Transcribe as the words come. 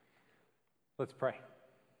Let's pray.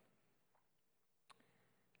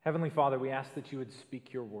 Heavenly Father, we ask that you would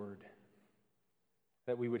speak your word,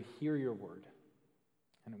 that we would hear your word,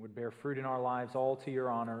 and it would bear fruit in our lives, all to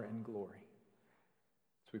your honor and glory.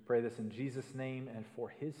 So we pray this in Jesus' name and for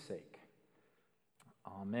his sake.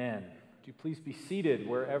 Amen. Would you please be seated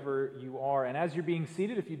wherever you are? And as you're being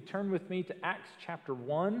seated, if you'd turn with me to Acts chapter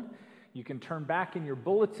 1, you can turn back in your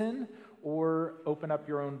bulletin or open up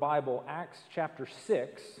your own Bible. Acts chapter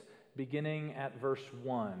 6, beginning at verse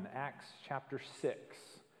 1. Acts chapter 6,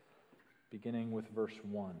 beginning with verse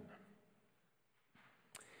 1.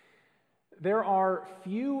 There are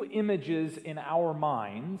few images in our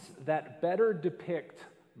minds that better depict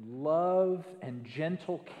love and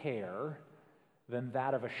gentle care than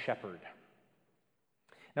that of a shepherd.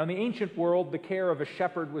 Now, in the ancient world, the care of a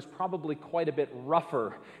shepherd was probably quite a bit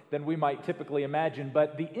rougher than we might typically imagine,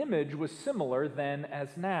 but the image was similar then as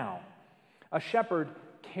now. A shepherd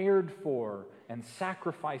cared for and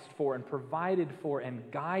sacrificed for and provided for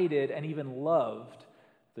and guided and even loved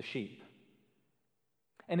the sheep.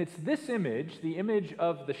 And it's this image, the image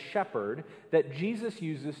of the shepherd, that Jesus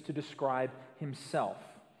uses to describe himself.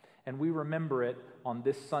 And we remember it on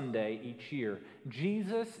this Sunday each year.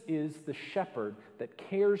 Jesus is the shepherd that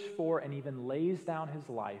cares for and even lays down his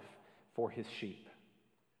life for his sheep.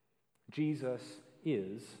 Jesus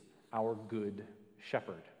is our good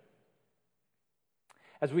shepherd.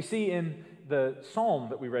 As we see in the psalm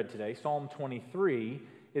that we read today, Psalm 23,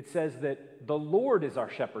 it says that the Lord is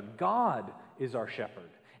our shepherd, God is our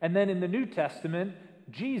shepherd. And then in the New Testament,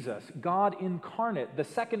 Jesus, God incarnate, the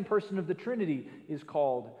second person of the Trinity, is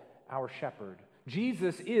called our shepherd.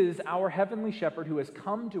 Jesus is our heavenly shepherd who has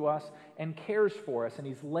come to us and cares for us, and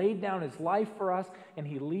he's laid down his life for us, and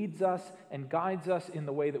he leads us and guides us in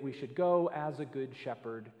the way that we should go as a good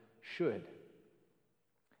shepherd should.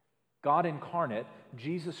 God incarnate,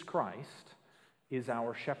 Jesus Christ, is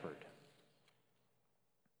our shepherd.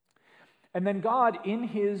 And then God, in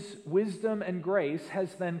his wisdom and grace,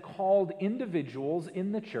 has then called individuals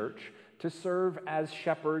in the church to serve as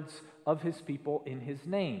shepherds of his people in his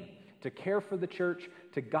name, to care for the church,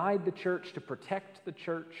 to guide the church, to protect the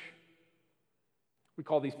church. We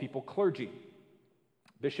call these people clergy,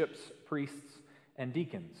 bishops, priests, and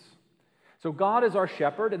deacons. So God is our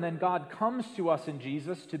shepherd, and then God comes to us in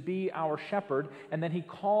Jesus to be our shepherd, and then he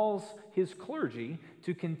calls his clergy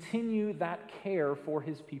to continue that care for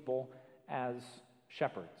his people as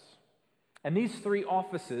shepherds. And these three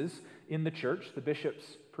offices in the church, the bishops,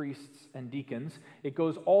 priests, and deacons, it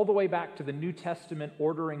goes all the way back to the New Testament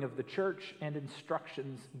ordering of the church and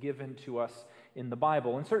instructions given to us in the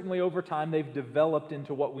Bible. And certainly over time, they've developed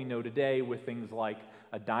into what we know today with things like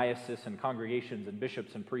a diocese and congregations and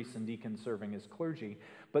bishops and priests and deacons serving as clergy.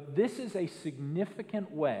 But this is a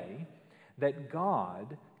significant way that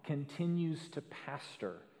God continues to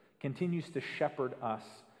pastor, continues to shepherd us,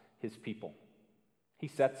 his people. He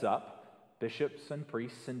sets up bishops and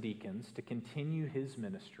priests and deacons to continue his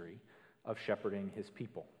ministry of shepherding his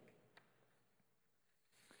people.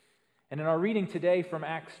 And in our reading today from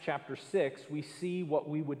Acts chapter 6, we see what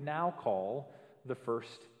we would now call the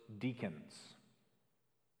first deacons.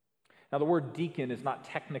 Now, the word deacon is not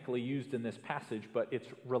technically used in this passage, but its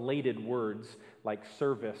related words like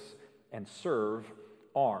service and serve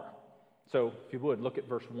are. So, if you would, look at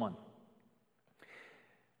verse 1.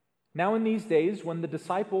 Now in these days, when the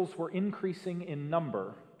disciples were increasing in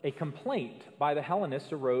number, a complaint by the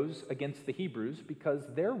Hellenists arose against the Hebrews because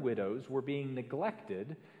their widows were being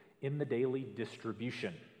neglected in the daily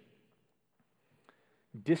distribution.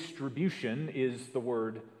 Distribution is the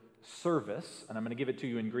word service, and I'm going to give it to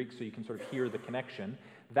you in Greek so you can sort of hear the connection.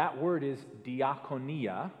 That word is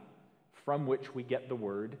diakonia, from which we get the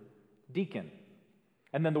word deacon.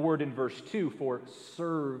 And then the word in verse 2 for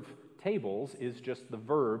serve tables is just the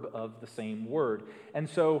verb of the same word. And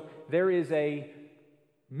so there is a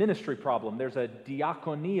ministry problem. There's a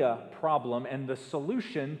diakonia problem, and the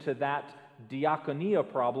solution to that diakonia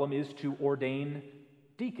problem is to ordain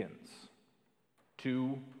deacons,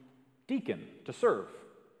 to deacon, to serve.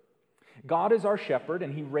 God is our shepherd,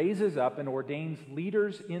 and he raises up and ordains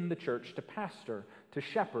leaders in the church to pastor, to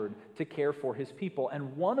shepherd, to care for his people.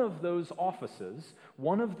 And one of those offices,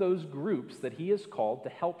 one of those groups that he has called to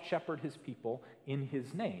help shepherd his people in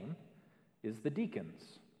his name is the deacons.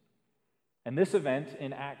 And this event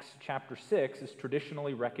in Acts chapter 6 is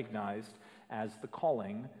traditionally recognized as the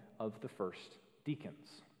calling of the first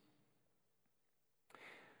deacons.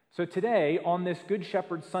 So today, on this Good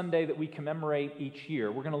Shepherd Sunday that we commemorate each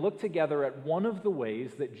year, we're going to look together at one of the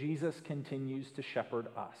ways that Jesus continues to shepherd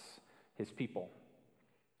us, his people.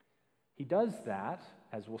 He does that,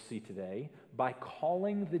 as we'll see today, by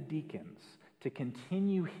calling the deacons to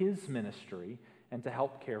continue his ministry and to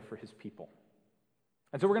help care for his people.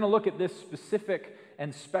 And so we're going to look at this specific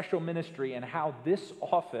and special ministry and how this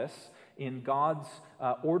office in God's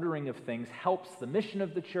ordering of things helps the mission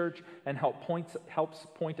of the church and helps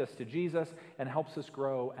point us to Jesus and helps us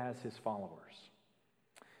grow as his followers.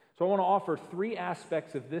 So I want to offer 3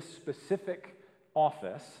 aspects of this specific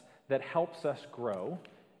office that helps us grow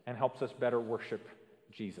and helps us better worship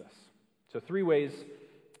Jesus. So 3 ways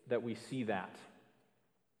that we see that.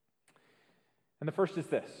 And the first is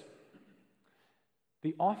this.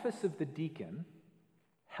 The office of the deacon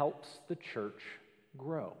helps the church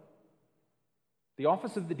grow. The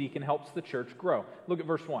office of the deacon helps the church grow. Look at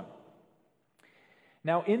verse 1.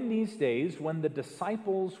 Now, in these days, when the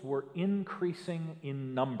disciples were increasing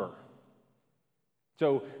in number.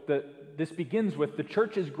 So this begins with the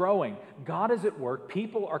church is growing. God is at work.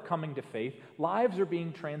 People are coming to faith. Lives are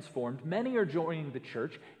being transformed. Many are joining the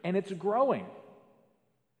church, and it's growing.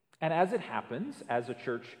 And as it happens, as a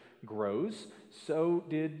church grows, so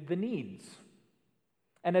did the needs.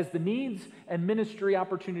 And as the needs and ministry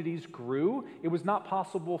opportunities grew, it was not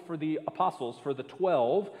possible for the apostles, for the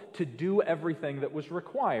 12, to do everything that was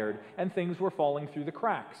required, and things were falling through the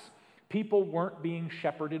cracks. People weren't being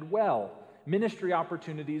shepherded well. Ministry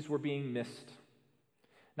opportunities were being missed.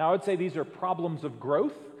 Now, I would say these are problems of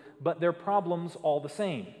growth, but they're problems all the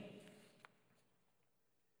same.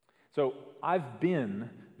 So, I've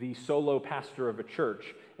been the solo pastor of a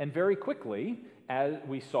church, and very quickly, as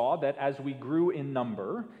we saw that as we grew in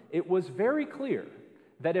number, it was very clear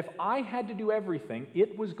that if I had to do everything,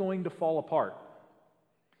 it was going to fall apart.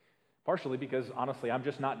 Partially because, honestly, I'm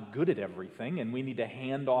just not good at everything, and we need to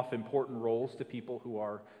hand off important roles to people who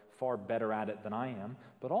are far better at it than I am.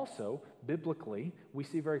 But also, biblically, we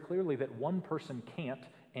see very clearly that one person can't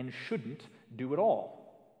and shouldn't do it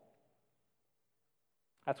all.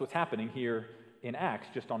 That's what's happening here in Acts,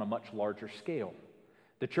 just on a much larger scale.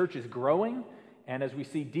 The church is growing, and as we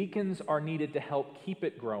see, deacons are needed to help keep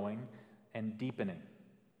it growing and deepening.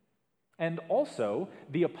 And also,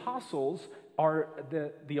 the apostles,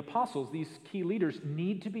 these key leaders,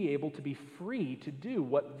 need to be able to be free to do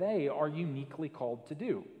what they are uniquely called to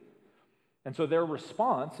do. And so their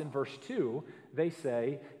response in verse 2, they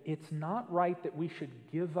say, it's not right that we should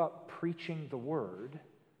give up preaching the word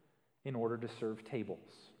in order to serve tables.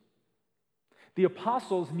 The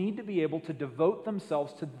apostles need to be able to devote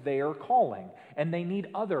themselves to their calling, and they need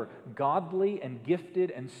other godly and gifted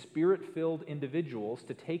and spirit-filled individuals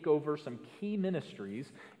to take over some key ministries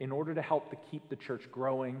in order to help to keep the church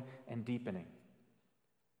growing and deepening.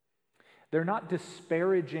 They're not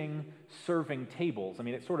disparaging serving tables. I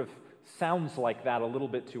mean, it sort of sounds like that a little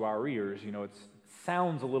bit to our ears. You know, it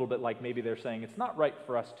sounds a little bit like maybe they're saying it's not right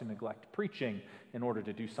for us to neglect preaching in order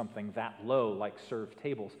to do something that low like serve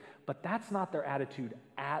tables. But that's not their attitude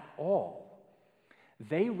at all.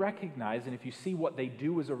 They recognize, and if you see what they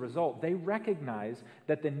do as a result, they recognize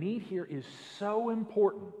that the need here is so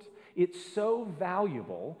important, it's so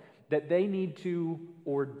valuable, that they need to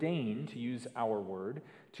ordain, to use our word,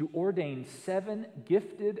 to ordain 7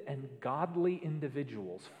 gifted and godly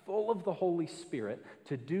individuals full of the Holy Spirit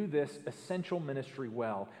to do this essential ministry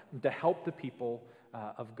well, and to help the people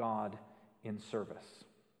of God in service.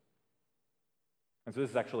 And so this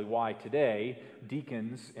is actually why today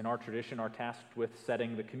deacons in our tradition are tasked with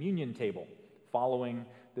setting the communion table, following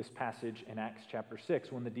this passage in Acts chapter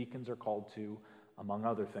 6, when the deacons are called to, among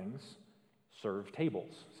other things, serve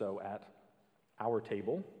tables. So at our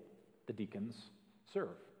table, the deacons serve.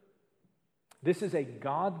 This is a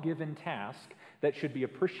God-given task that should be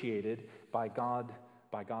appreciated by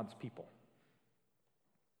God's people.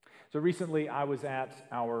 So recently I was at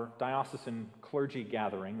our diocesan clergy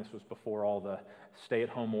gathering. This was before all the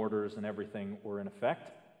stay-at-home orders and everything were in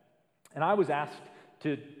effect. And I was asked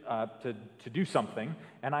to do something,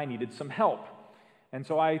 and I needed some help. And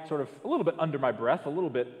so I sort of, a little bit under my breath, a little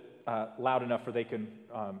bit loud enough for they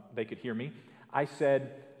could hear me, I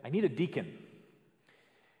said, I need a deacon.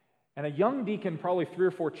 And a young deacon, probably 3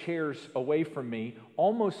 or 4 chairs away from me,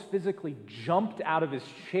 almost physically jumped out of his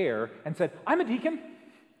chair and said, I'm a deacon.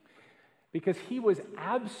 Because he was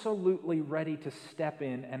absolutely ready to step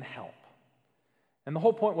in and help. And the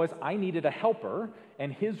whole point was I needed a helper,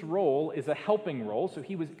 and his role is a helping role, so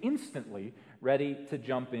he was instantly ready to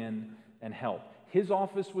jump in and help. His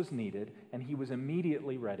office was needed, and he was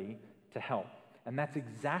immediately ready to help. And that's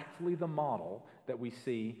exactly the model that we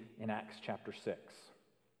see in Acts chapter 6.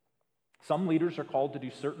 Some leaders are called to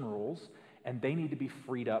do certain roles, and they need to be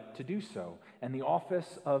freed up to do so. And the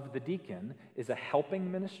office of the deacon is a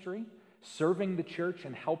helping ministry, serving the church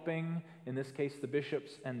and helping, in this case, the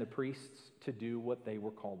bishops and the priests to do what they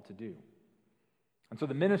were called to do. And so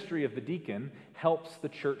the ministry of the deacon helps the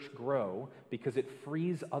church grow because it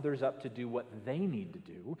frees others up to do what they need to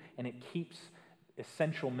do, and it keeps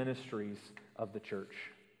essential ministries of the church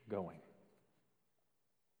going.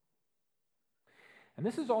 And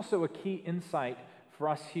this is also a key insight for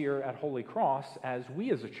us here at Holy Cross as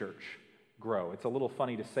we as a church grow. It's a little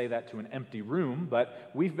funny to say that to an empty room,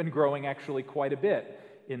 but we've been growing actually quite a bit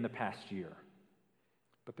in the past year.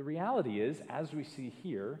 But the reality is, as we see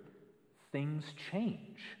here, things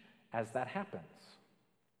change as that happens.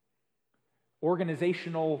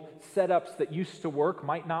 Organizational setups that used to work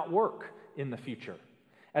might not work in the future.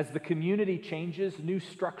 As the community changes, new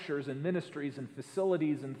structures and ministries and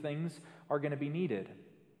facilities and things are going to be needed.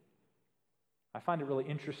 I find it really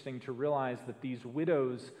interesting to realize that these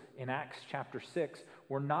widows in Acts chapter 6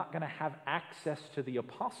 were not going to have access to the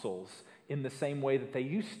apostles in the same way that they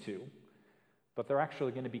used to, but they're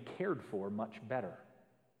actually going to be cared for much better.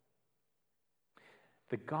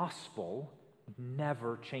 The gospel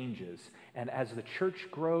never changes, and as the church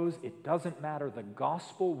grows, it doesn't matter. The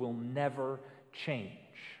gospel will never change.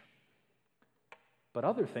 But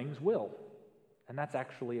other things will, and that's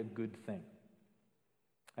actually a good thing.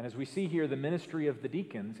 And as we see here, the ministry of the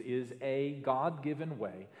deacons is a God-given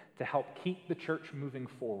way to help keep the church moving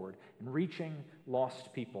forward and reaching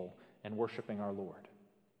lost people and worshiping our Lord.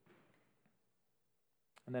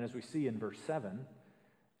 And then as we see in verse 7,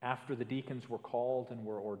 after the deacons were called and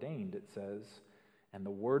were ordained, it says, "And the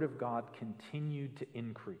word of God continued to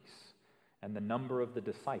increase, and the number of the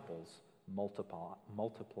disciples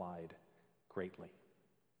multiplied greatly."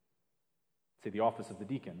 See, the office of the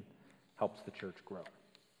deacon helps the church grow.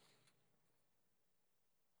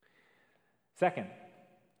 Second,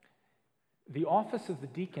 the office of the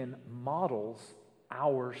deacon models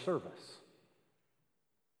our service.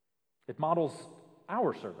 It models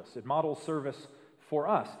our service. It models service for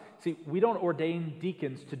us. See, we don't ordain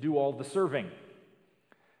deacons to do all the serving.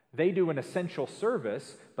 They do an essential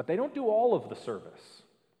service, but they don't do all of the service.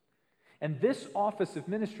 And this office of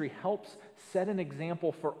ministry helps set an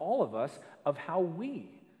example for all of us of how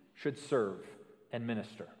we should serve and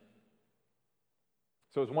minister.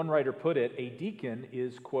 So as one writer put it, a deacon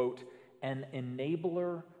is, quote, "an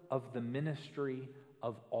enabler of the ministry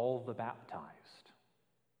of all the baptized."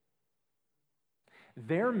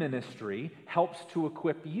 Their ministry helps to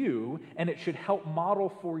equip you, and it should help model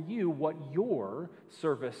for you what your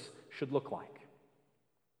service should look like.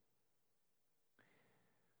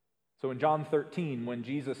 So in John 13, when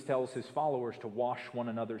Jesus tells his followers to wash one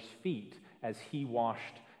another's feet as he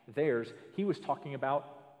washed theirs, he was talking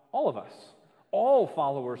about all of us. All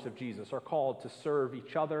followers of Jesus are called to serve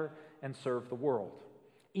each other and serve the world.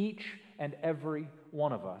 Each and every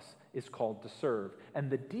one of us is called to serve. And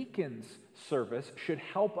the deacon's service should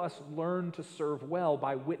help us learn to serve well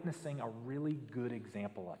by witnessing a really good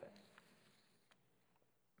example of it.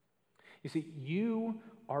 You see, you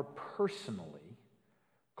are personally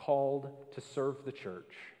called to serve the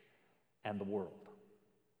church and the world.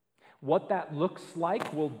 What that looks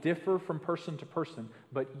like will differ from person to person,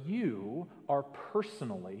 but you are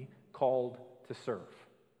personally called to serve.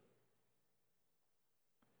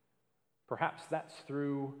 Perhaps that's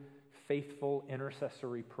through faithful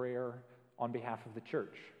intercessory prayer on behalf of the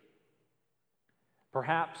church.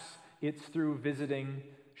 Perhaps it's through visiting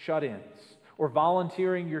shut-ins or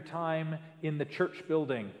volunteering your time in the church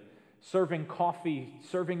building, serving coffee,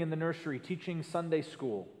 serving in the nursery, teaching Sunday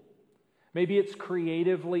school. Maybe it's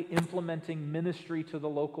creatively implementing ministry to the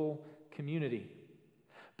local community.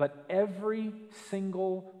 But every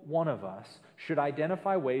single one of us should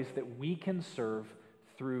identify ways that we can serve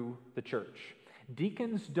through the church.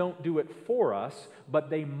 Deacons don't do it for us, but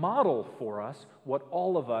they model for us what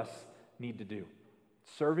all of us need to do,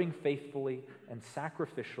 serving faithfully and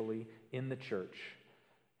sacrificially in the church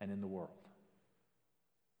and in the world.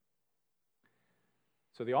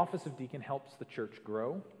 So the office of deacon helps the church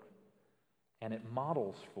grow, and it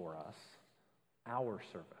models for us our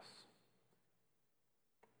service.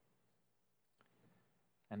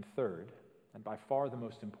 And third, and by far the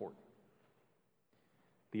most important,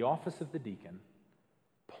 the office of the deacon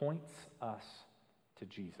points us to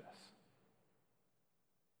Jesus.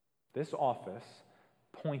 This office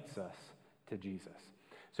points us to Jesus.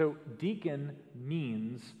 So deacon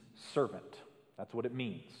means servant. That's what it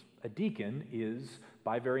means. A deacon is,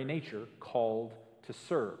 by very nature, called to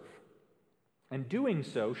serve. And doing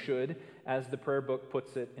so should, as the prayer book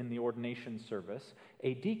puts it in the ordination service,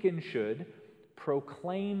 a deacon should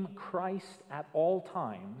proclaim Christ at all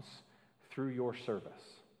times through your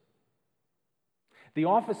service. The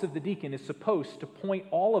office of the deacon is supposed to point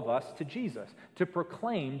all of us to Jesus, to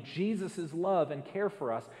proclaim Jesus' love and care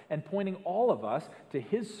for us, and pointing all of us to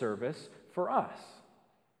his service for us.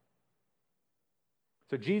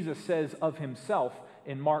 So Jesus says of himself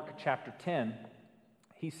in Mark chapter 10,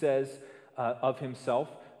 he says of himself,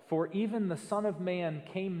 "For even the Son of Man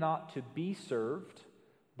came not to be served,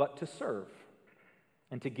 but to serve,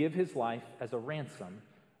 and to give his life as a ransom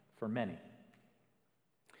for many."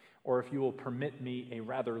 Or if you will permit me a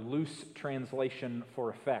rather loose translation for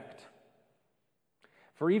effect,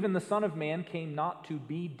 "For even the Son of Man came not to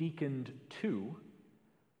be deaconed to,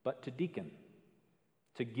 but to deacon,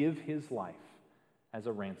 to give his life as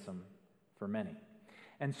a ransom for many."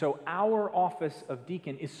 And so our office of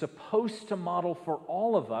deacon is supposed to model for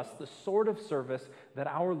all of us the sort of service that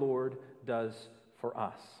our Lord does for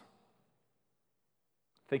us.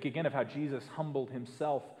 Think again of how Jesus humbled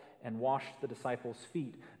himself and washed the disciples'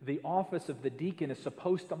 feet. The office of the deacon is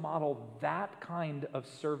supposed to model that kind of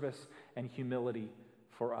service and humility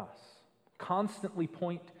for us, constantly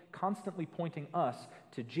pointing us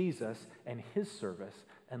to Jesus and his service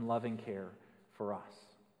and loving care for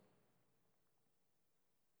us.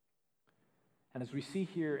 And as we see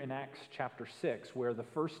here in Acts chapter 6, where the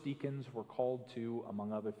first deacons were called to,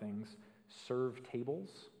 among other things, serve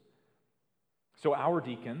tables. So our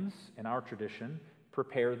deacons, in our tradition,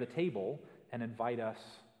 prepare the table and invite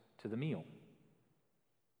us to the meal.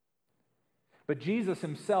 But Jesus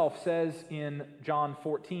himself says in John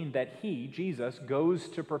 14 that he, Jesus, goes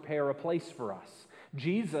to prepare a place for us.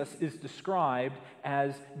 Jesus is described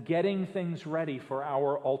as getting things ready for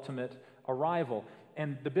our ultimate arrival.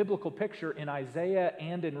 And the biblical picture in Isaiah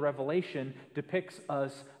and in Revelation depicts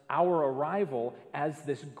our arrival as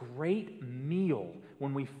this great meal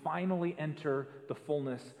when we finally enter the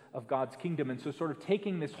fullness of God's kingdom. And so sort of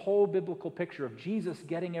taking this whole biblical picture of Jesus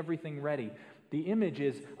getting everything ready, the image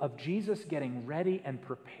is of Jesus getting ready and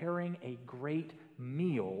preparing a great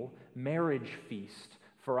meal, marriage feast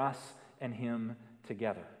for us and him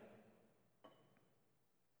together.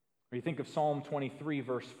 Or you think of Psalm 23,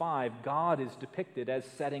 verse 5, God is depicted as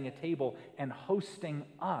setting a table and hosting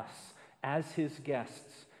us as his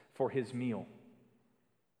guests for his meal.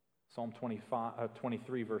 Psalm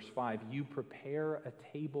 23, verse 5, "You prepare a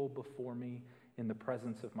table before me in the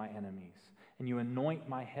presence of my enemies, and you anoint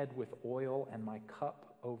my head with oil, and my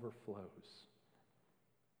cup overflows."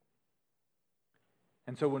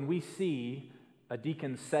 And so when we see a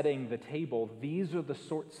deacon setting the table, these are the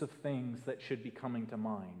sorts of things that should be coming to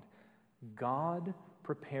mind. God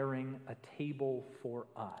preparing a table for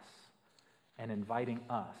us and inviting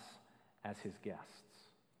us as his guests.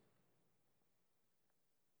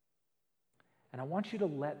 And I want you to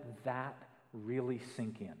let that really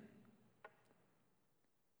sink in.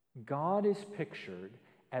 God is pictured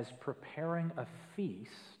as preparing a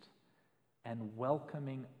feast and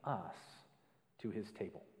welcoming us to his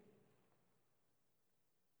table.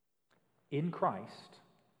 In Christ,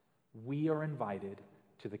 we are invited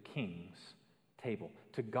to the King's table,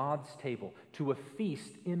 to God's table, to a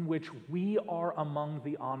feast in which we are among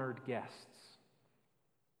the honored guests.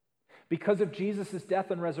 Because of Jesus'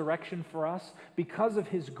 death and resurrection for us, because of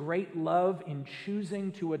his great love in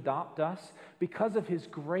choosing to adopt us, because of his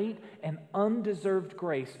great and undeserved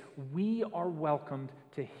grace, we are welcomed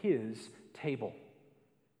to his table.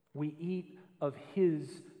 We eat of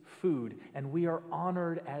his food, and we are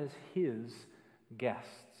honored as his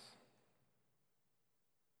guests.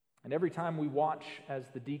 And every time we watch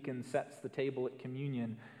as the deacon sets the table at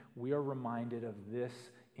communion, we are reminded of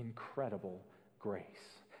this incredible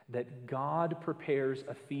grace, that God prepares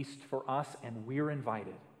a feast for us and we're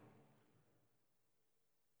invited.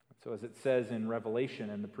 So as it says in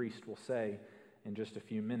Revelation, and the priest will say in just a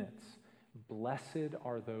few minutes, "Blessed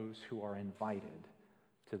are those who are invited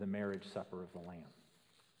to the marriage supper of the Lamb."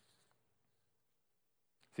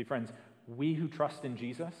 See, friends, we who trust in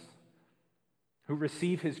Jesus, who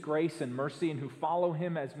receive his grace and mercy, and who follow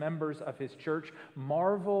him as members of his church,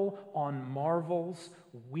 marvel on marvels,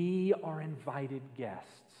 we are invited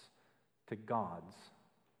guests to God's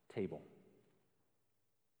table.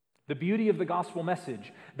 The beauty of the gospel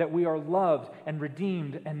message, that we are loved and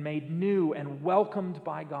redeemed and made new and welcomed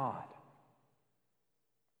by God.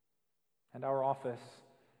 And our office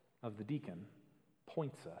of the deacon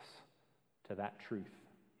points us to that truth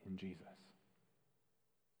in Jesus.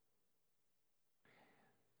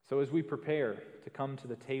 So as we prepare to come to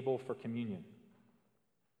the table for communion,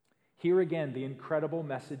 hear again the incredible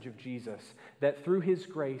message of Jesus, that through his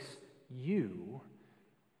grace, you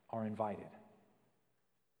are invited.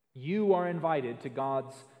 You are invited to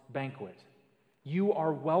God's banquet. You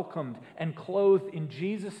are welcomed and clothed in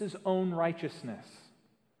Jesus' own righteousness.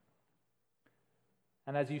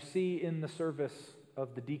 And as you see in the service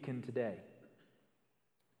of the deacon today,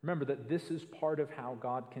 remember that this is part of how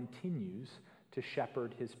God continues to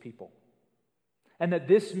shepherd his people. And that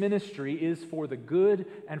this ministry is for the good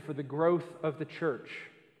and for the growth of the church.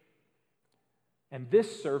 And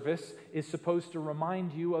this service is supposed to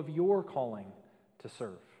remind you of your calling to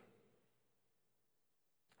serve.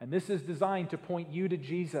 And this is designed to point you to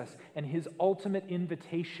Jesus and his ultimate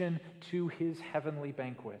invitation to his heavenly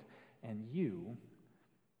banquet. And you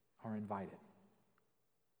are invited.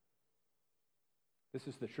 This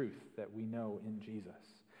is the truth that we know in Jesus.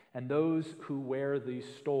 And those who wear these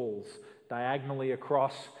stoles diagonally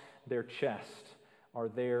across their chest are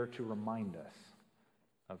there to remind us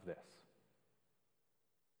of this.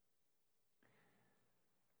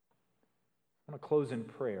 I want to close in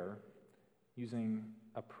prayer using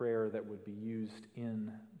a prayer that would be used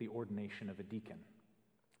in the ordination of a deacon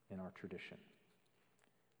in our tradition.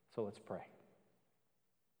 So let's pray.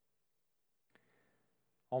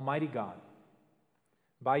 Almighty God,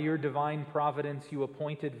 by your divine providence, you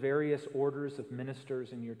appointed various orders of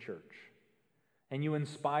ministers in your church, and you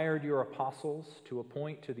inspired your apostles to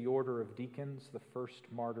appoint to the order of deacons the first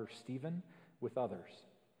martyr Stephen with others.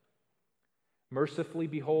 Mercifully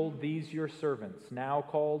behold these your servants, now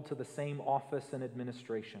called to the same office and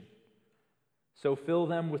administration. So fill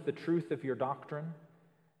them with the truth of your doctrine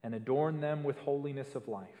and adorn them with holiness of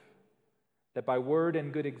life, that by word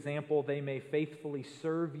and good example they may faithfully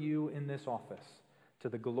serve you in this office, to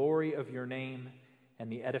the glory of your name and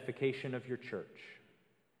the edification of your church,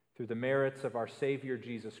 through the merits of our Savior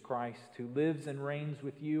Jesus Christ, who lives and reigns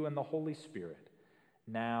with you and the Holy Spirit,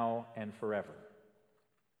 now and forever.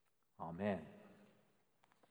 Amen.